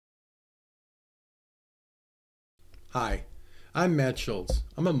Hi, I'm Matt Schultz.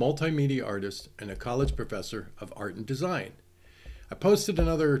 I'm a multimedia artist and a college professor of art and design. I posted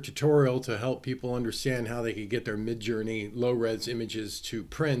another tutorial to help people understand how they could get their Midjourney low-res images to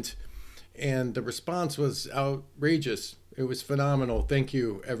print, and the response was outrageous. It was phenomenal. Thank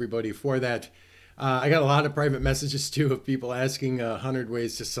you, everybody, for that. I got a lot of private messages, too, of people asking 100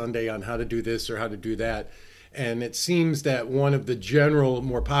 ways to Sunday on how to do this or how to do that. And it seems that one of the general,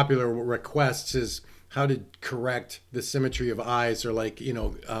 more popular requests is how to correct the symmetry of eyes, or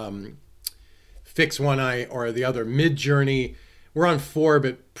fix one eye or the other. Midjourney, we're on 4,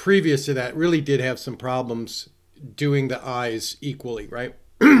 but previous to that really did have some problems doing the eyes equally, right?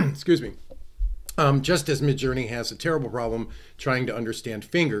 Excuse me. Just as Midjourney has a terrible problem trying to understand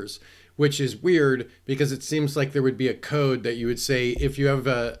fingers, which is weird because it seems like there would be a code that you would say if you have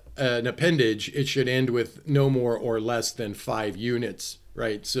an appendage, it should end with no more or less than 5 units,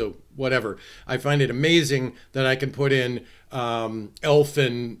 right? So whatever. I find it amazing that I can put in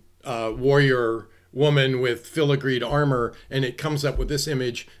elfin warrior woman with filigreed armor and it comes up with this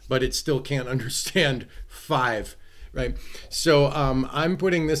image, but it still can't understand 5, right? So I'm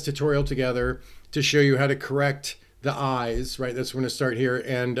putting this tutorial together to show you how to correct the eyes, right? That's when to start here.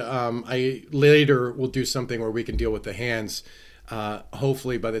 And I later will do something where we can deal with the hands.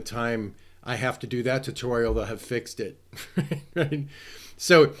 Hopefully by the time I have to do that tutorial, they'll have fixed it. Right?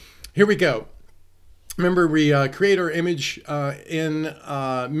 So here we go. Remember, we create our image in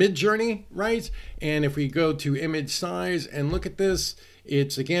Midjourney, right? And if we go to image size and look at this,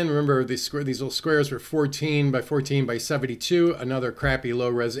 it's, again, remember these little squares were 14 by 14 by 72, another crappy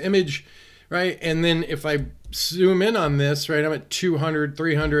low-res image, right? And then if I zoom in on this, right, I'm at 200,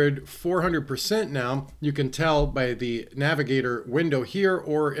 300, 400% now. You can tell by the navigator window here,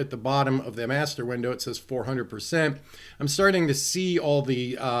 or at the bottom of the master window, it says 400%. I'm starting to see all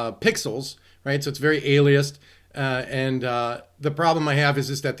the pixels, right? So it's very aliased. The problem I have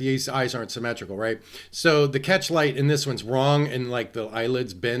is that these eyes aren't symmetrical, right? So the catch light in this one's wrong and like the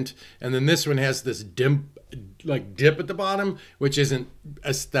eyelid's bent. And then this one has this dip at the bottom, which isn't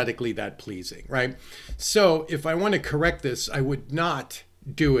aesthetically that pleasing, right? So if I want to correct this, I would not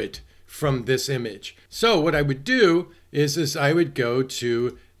do it from this image. So what I would do is I would go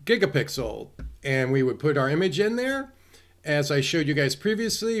to Gigapixel and we would put our image in there. As I showed you guys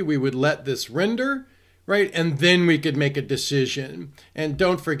previously, we would let this render, right? And then we could make a decision. And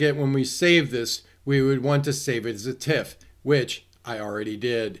don't forget, when we save this, we would want to save it as a TIFF, which I already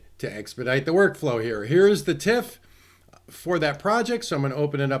did to expedite the workflow here. Here's the TIFF for that project. So I'm going to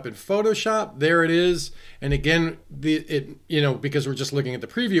open it up in Photoshop. There it is. And again, because we're just looking at the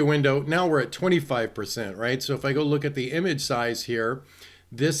preview window, now we're at 25%, right? So if I go look at the image size here,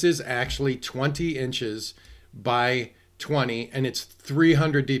 this is actually 20 inches by 20, and it's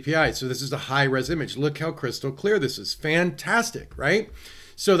 300 dpi. So this is a high-res image. Look how crystal clear this is. Fantastic, right?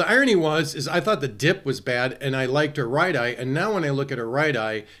 So the irony is I thought the dip was bad and I liked her right eye. And now when I look at her right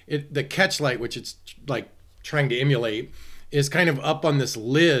eye, the catch light, which it's like trying to emulate, is kind of up on this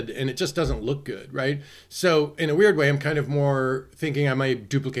lid and it just doesn't look good, right? So in a weird way, I'm kind of more thinking I might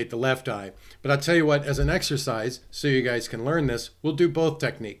duplicate the left eye. But I'll tell you what, as an exercise, so you guys can learn this, we'll do both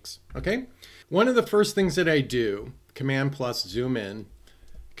techniques, okay? One of the first things that I do, Command plus zoom in,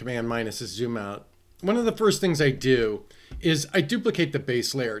 Command minus is zoom out. One of the first things I do is I duplicate the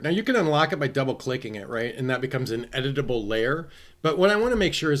base layer. Now you can unlock it by double clicking it, right? And that becomes an editable layer. But what I want to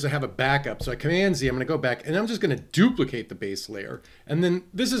make sure is I have a backup. So I Command Z, I'm going to go back and I'm just going to duplicate the base layer. And then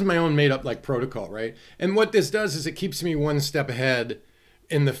this is my own made up like protocol, right? And what this does is it keeps me one step ahead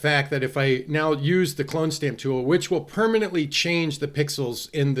in the fact that if I now use the clone stamp tool, which will permanently change the pixels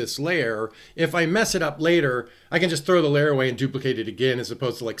in this layer, if I mess it up later, I can just throw the layer away and duplicate it again, as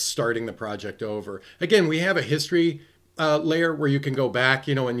opposed to like starting the project over. Again, we have a history layer where you can go back,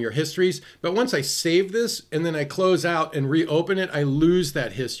 in your histories. But once I save this and then I close out and reopen it, I lose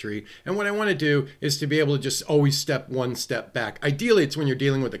that history. And what I want to do is to be able to just always step one step back. Ideally, it's when you're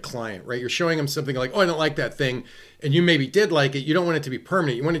dealing with a client, right? You're showing them something like, oh, I don't like that thing. And you maybe did like it. You don't want it to be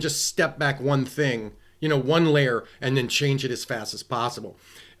permanent. You want to just step back one thing, one layer, and then change it as fast as possible.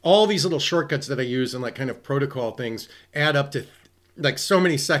 All these little shortcuts that I use and like kind of protocol things add up to like so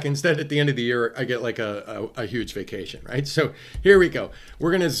many seconds that at the end of the year, I get like a huge vacation, right? So here we go.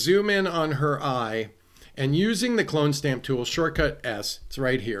 We're going to zoom in on her eye and using the clone stamp tool, shortcut S, it's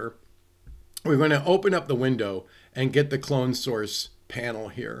right here. We're going to open up the window and get the clone source panel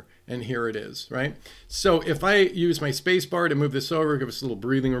here. And here it is, right? So if I use my space bar to move this over, give us a little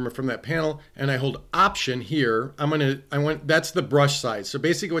breathing room from that panel, and I hold Option here, that's the brush size. So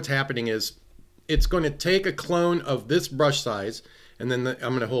basically what's happening is it's going to take a clone of this brush size and then I'm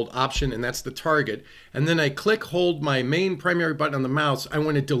going to hold Option, and that's the target. And then I click, hold my main primary button on the mouse. I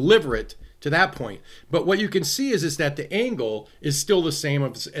want to deliver it to that point. But what you can see is that the angle is still the same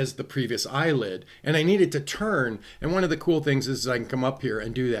as the previous eyelid, and I need it to turn. And one of the cool things is I can come up here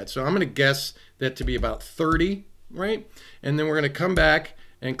and do that. So I'm going to guess that to be about 30, right? And then we're going to come back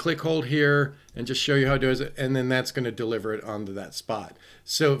and click hold here and just show you how it does it, and then that's going to deliver it onto that spot.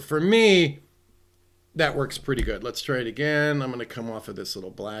 So for me, that works pretty good. Let's try it again. I'm going to come off of this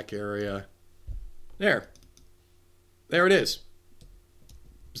little black area. There it is.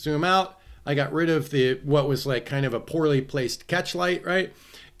 Zoom out. I got rid of what was like kind of a poorly placed catch light, right?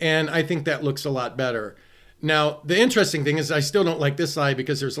 And I think that looks a lot better. Now, the interesting thing is I still don't like this eye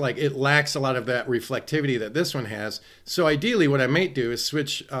because it lacks a lot of that reflectivity that this one has. So ideally what I might do is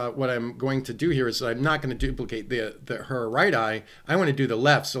switch, what I'm going to do here is I'm not going to duplicate her right eye. I want to do the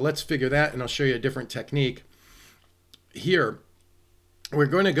left. So let's figure that, and I'll show you a different technique. Here, we're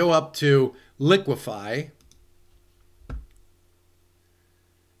going to go up to Liquify.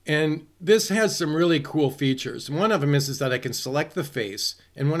 And this has some really cool features. One of them is that I can select the face,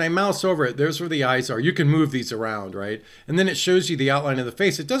 and when I mouse over it, there's where the eyes are. You can move these around, right? And then it shows you the outline of the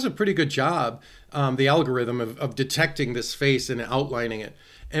face. It does a pretty good job, the algorithm of detecting this face and outlining it.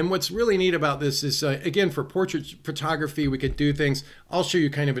 And what's really neat about this is, again, for portrait photography, we could do things. I'll show you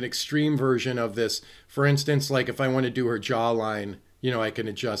kind of an extreme version of this. For instance, like if I want to do her jawline, I can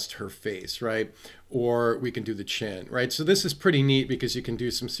adjust her face, right? Or we can do the chin, right? So this is pretty neat because you can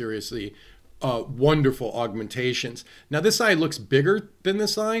do some seriously wonderful augmentations. Now this eye looks bigger than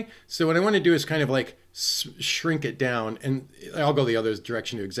this eye. So what I want to do is kind of like shrink it down, and I'll go the other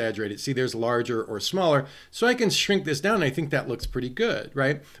direction to exaggerate it. See, there's larger or smaller. So I can shrink this down. And I think that looks pretty good,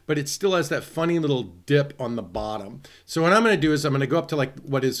 right? But it still has that funny little dip on the bottom. So what I'm going to do is I'm going to go up to like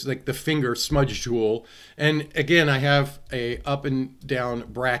what is like the finger smudge tool. And again, I have a up and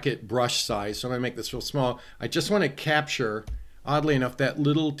down bracket brush size. So I'm going to make this real small. I just want to capture, oddly enough, that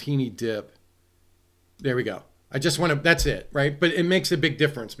little teeny dip. There we go. I just want to, that's it, right? But it makes a big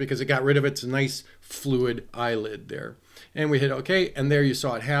difference because it got rid of its nice fluid eyelid there. And we hit OK, and there you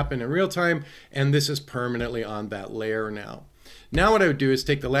saw it happen in real time, and this is permanently on that layer now. Now what I would do is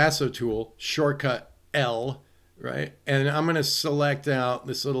take the lasso tool, shortcut L, right? And I'm going to select out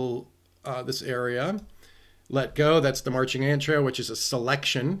this little, this area. Let go, that's the marching ant trail, which is a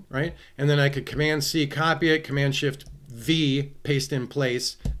selection, right? And then I could Command C, copy it, Command Shift V, paste in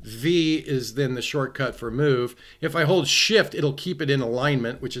place. V is then the shortcut for move. If I hold Shift, it'll keep it in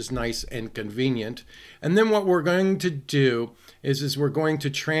alignment, which is nice and convenient. And then what we're going to do is we're going to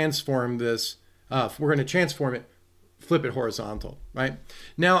transform this. We're going to transform it, flip it horizontal, right?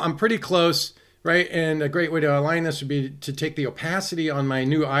 Now I'm pretty close, right? And a great way to align this would be to take the opacity on my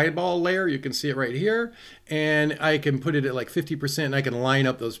new eyeball layer. You can see it right here. And I can put it at like 50%, and I can line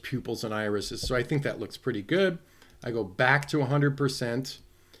up those pupils and irises. So I think that looks pretty good. I go back to 100%,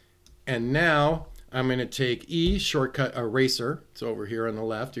 and now I'm going to take E, shortcut eraser. It's over here on the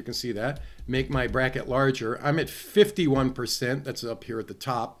left. You can see that. Make my bracket larger. I'm at 51%. That's up here at the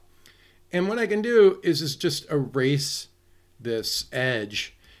top. And what I can do is just erase this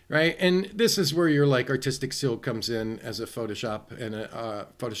edge, right? And this is where your like artistic skill comes in as a Photoshop and a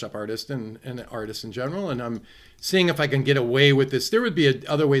Photoshop artist and an artist in general. And I'm seeing if I can get away with this. There would be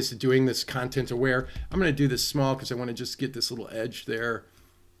other ways of doing this content aware. I'm going to do this small because I want to just get this little edge there,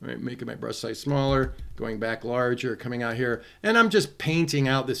 right? Making my brush size smaller, going back larger, coming out here. And I'm just painting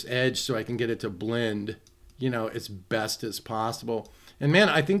out this edge so I can get it to blend, as best as possible. And man,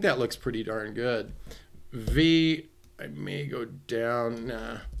 I think that looks pretty darn good. V, I may go down.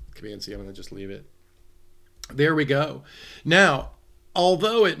 Nah, Command C, I'm going to just leave it. There we go. Now,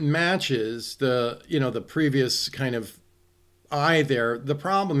 although it matches the previous kind of eye there, the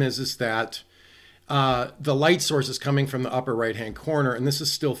problem is that the light source is coming from the upper right hand corner, and this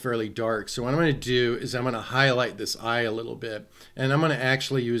is still fairly dark. So what I'm going to do is I'm going to highlight this eye a little bit, and I'm going to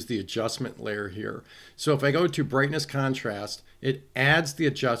actually use the adjustment layer here. So if I go to brightness contrast, it adds the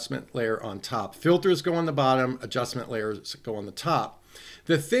adjustment layer on top. Filters go on the bottom, adjustment layers go on the top.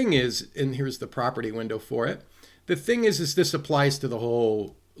 The thing is, and here's the property window for it, the thing is this applies to the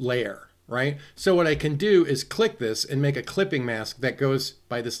whole layer, right? So what I can do is click this and make a clipping mask that goes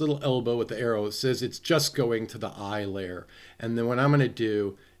by this little elbow with the arrow. It says it's just going to the eye layer. And then what I'm going to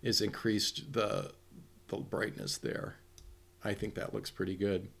do is increase the brightness there. I think that looks pretty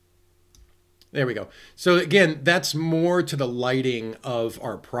good. There we go. So again, that's more to the lighting of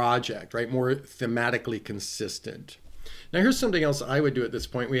our project, right? More thematically consistent. Now here's something else I would do at this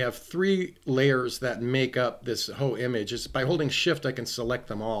point. We have 3 layers that make up this whole image. By holding Shift, I can select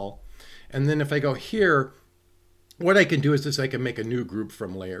them all. And then if I go here, what I can do is I can make a new group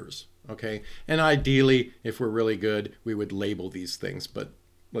from layers, okay? And ideally, if we're really good, we would label these things, but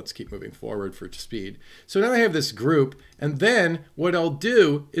let's keep moving forward for speed. So now I have this group, and then what I'll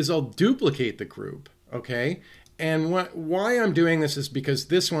do is I'll duplicate the group, okay? And why I'm doing this is because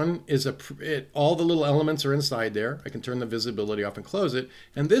this one is all the little elements are inside there. I can turn the visibility off and close it.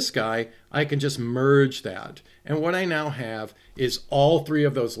 And this guy, I can just merge that. And what I now have is all three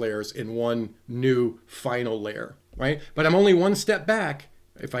of those layers in one new final layer, right? But I'm only one step back.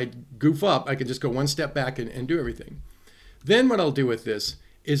 If I goof up, I can just go one step back and do everything. Then what I'll do with this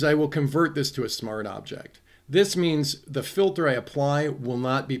is I will convert this to a smart object. This means the filter I apply will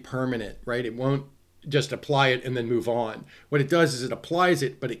not be permanent, right? It won't just apply it and then move on. What it does is it applies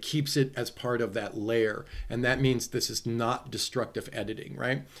it, but it keeps it as part of that layer. And that means this is not destructive editing,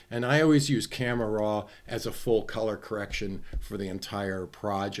 right? And I always use Camera Raw as a full color correction for the entire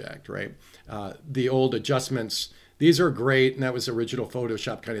project, right? The old adjustments, these are great, and that was original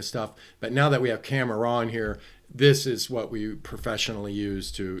Photoshop kind of stuff. But now that we have Camera Raw in here, this is what we professionally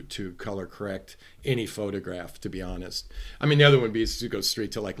use to color correct any photograph, to be honest. I mean, the other one would be to go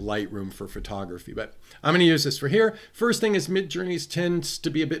straight to like Lightroom for photography, but I'm going to use this for here. First thing is Midjourney's tends to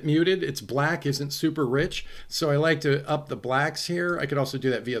be a bit muted. Its black isn't super rich, so I like to up the blacks here. I could also do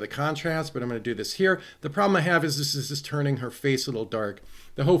that via the contrast, but I'm going to do this here. The problem I have is this is turning her face a little dark.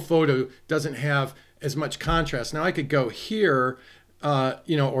 The whole photo doesn't have as much contrast. Now I could go here,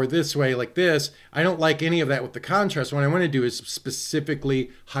 you know, or this way like this. I don't like any of that with the contrast. What I want to do is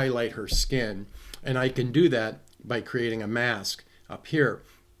specifically highlight her skin. And I can do that by creating a mask up here.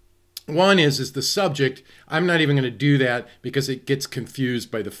 One is the subject. I'm not even going to do that because it gets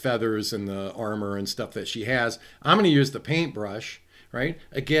confused by the feathers and the armor and stuff that she has. I'm going to use the paintbrush, right?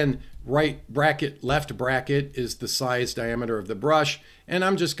 Again, right bracket, left bracket is the size diameter of the brush. And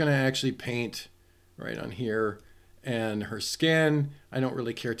I'm just going to actually paint right on here. And her skin, I don't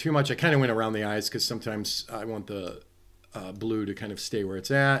really care too much. I kind of went around the eyes because sometimes I want the blue to kind of stay where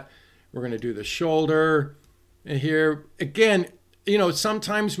it's at. We're going to do the shoulder. And here, again, you know,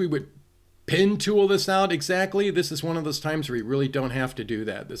 sometimes we would pin tool this out exactly. This is one of those times where you really don't have to do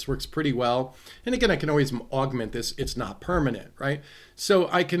that. This works pretty well. And again, I can always augment this. It's not permanent, right? So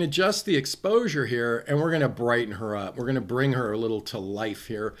I can adjust the exposure here, and we're going to brighten her up. We're going to bring her a little to life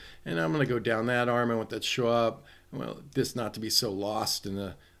here. And I'm going to go down that arm. I want that to show up. Well, this not to be so lost in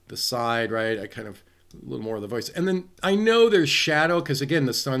the side, right? I kind of a little more of the voice. And then I know there's shadow because, again,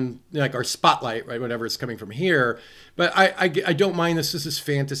 the sun, like our spotlight, right, whatever is coming from here. But I don't mind this. This is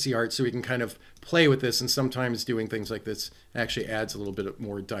fantasy art, so we can kind of play with this. And sometimes doing things like this actually adds a little bit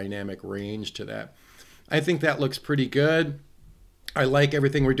more dynamic range to that. I think that looks pretty good. I like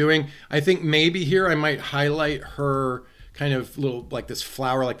everything we're doing. I think maybe here I might highlight her kind of little, like this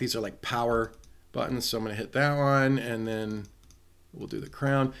flower, like these are like power buttons. So I'm going to hit that one, and then we'll do the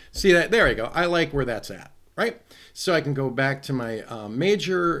crown. See that? There we go. I like where that's at, right? So I can go back to my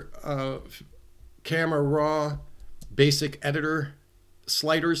major Camera Raw basic editor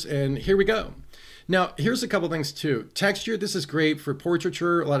sliders, and here we go. Now, here's a couple things too. Texture, this is great for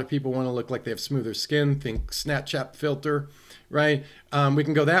portraiture. A lot of people want to look like they have smoother skin. Think Snapchat filter, right? We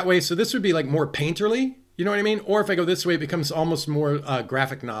can go that way. So this would be like more painterly, you know what I mean? Or if I go this way, it becomes almost more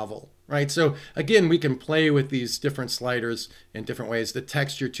graphic novel, right? So again, we can play with these different sliders in different ways. The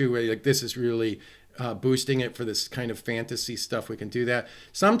texture too, like this is really boosting it for this kind of fantasy stuff. We can do that.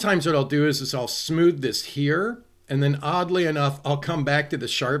 Sometimes what I'll do is I'll smooth this here, and then oddly enough, I'll come back to the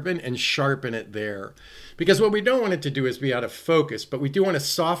sharpen and sharpen it there. Because what we don't want it to do is be out of focus, but we do want to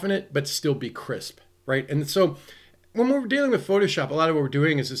soften it, but still be crisp, right? And so when we're dealing with Photoshop, a lot of what we're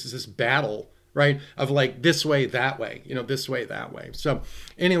doing is this battle, right? Of like this way, that way, you know, this way, that way. So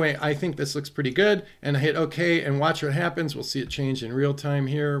anyway, I think this looks pretty good. And I hit OK and watch what happens. We'll see it change in real time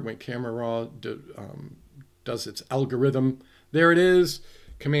here when Camera Raw does its algorithm. There it is.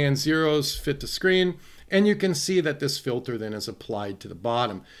 Command zeros fit to screen. And you can see that this filter then is applied to the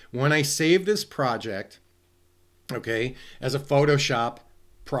bottom. When I save this project, okay, as a Photoshop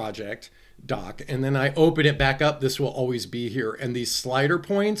project doc, and then I open it back up, this will always be here. And these slider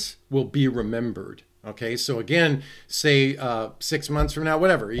points will be remembered. Okay, so again, say 6 months from now,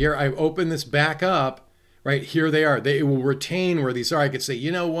 whatever, year, I open this back up, right, here they are. They will retain where these are. I could say,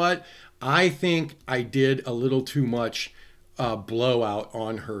 you know what, I think I did a little too much blowout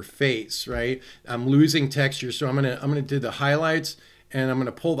on her face, right? I'm losing texture, so I'm gonna do the highlights, and I'm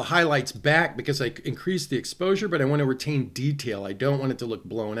gonna pull the highlights back because I increased the exposure, but I want to retain detail. I don't want it to look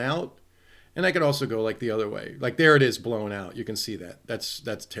blown out. And I could also go like the other way, like there it is blown out. You can see that.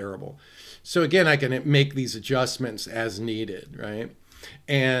 That's terrible. So again, I can make these adjustments as needed, right?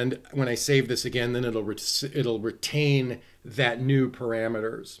 And when I save this again, then it'll retain that new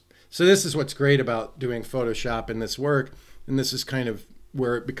parameters. So this is what's great about doing Photoshop in this work. And this is kind of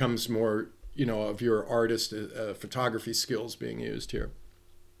where it becomes more, you know, of your artist photography skills being used here.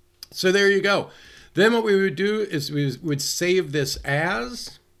 So there you go. Then what we would do is we would save this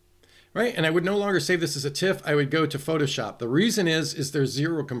as, right? And I would no longer save this as a TIFF. I would go to Photoshop. The reason is there's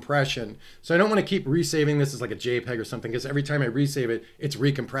zero compression. So I don't want to keep resaving this as like a JPEG or something, because every time I resave it, it's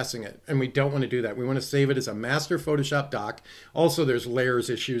recompressing it. And we don't want to do that. We want to save it as a master Photoshop doc. Also, there's layers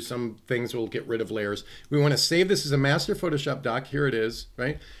issues. Some things will get rid of layers. We want to save this as a master Photoshop doc. Here it is,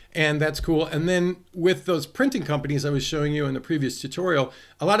 right? And that's cool. And then with those printing companies I was showing you in the previous tutorial,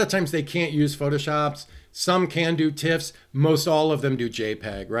 a lot of times they can't use Photoshops. Some can do TIFFs. Most all of them do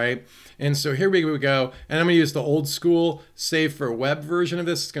JPEG, right? And so here we go. And I'm going to use the old school save for web version of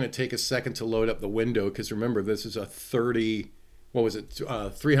this. It's going to take a second to load up the window, because remember, this is a 300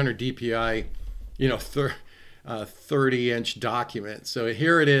 DPI, you know, 30-inch document. So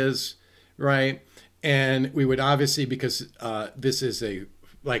here it is, right? And we would obviously, because this is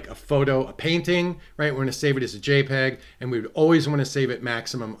like a photo, a painting, right? We're going to save it as a JPEG, and we would always want to save it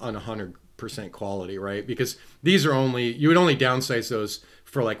maximum on 100% quality, right? Because these are only, you would only downsize those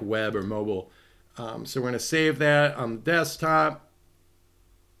for like web or mobile. So we're going to save that on the desktop,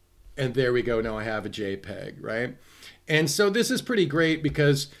 and there we go. Now I have a JPEG, right? And so this is pretty great,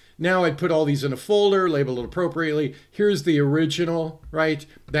 because now I put all these in a folder, label it appropriately. Here's the original, right?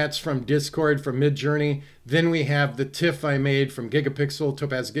 That's from Discord, from Midjourney. Then we have the TIFF I made from Gigapixel,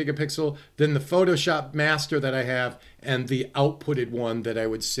 Topaz Gigapixel. Then the Photoshop master that I have, and the outputted one that I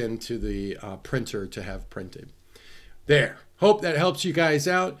would send to the printer to have printed. There. Hope that helps you guys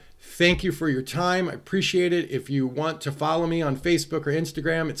out. Thank you for your time. I appreciate it. If you want to follow me on Facebook or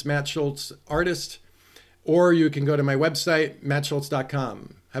Instagram, it's Matt Schultz Artist. Or you can go to my website,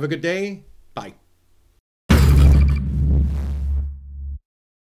 mattschultz.com. Have a good day. Bye.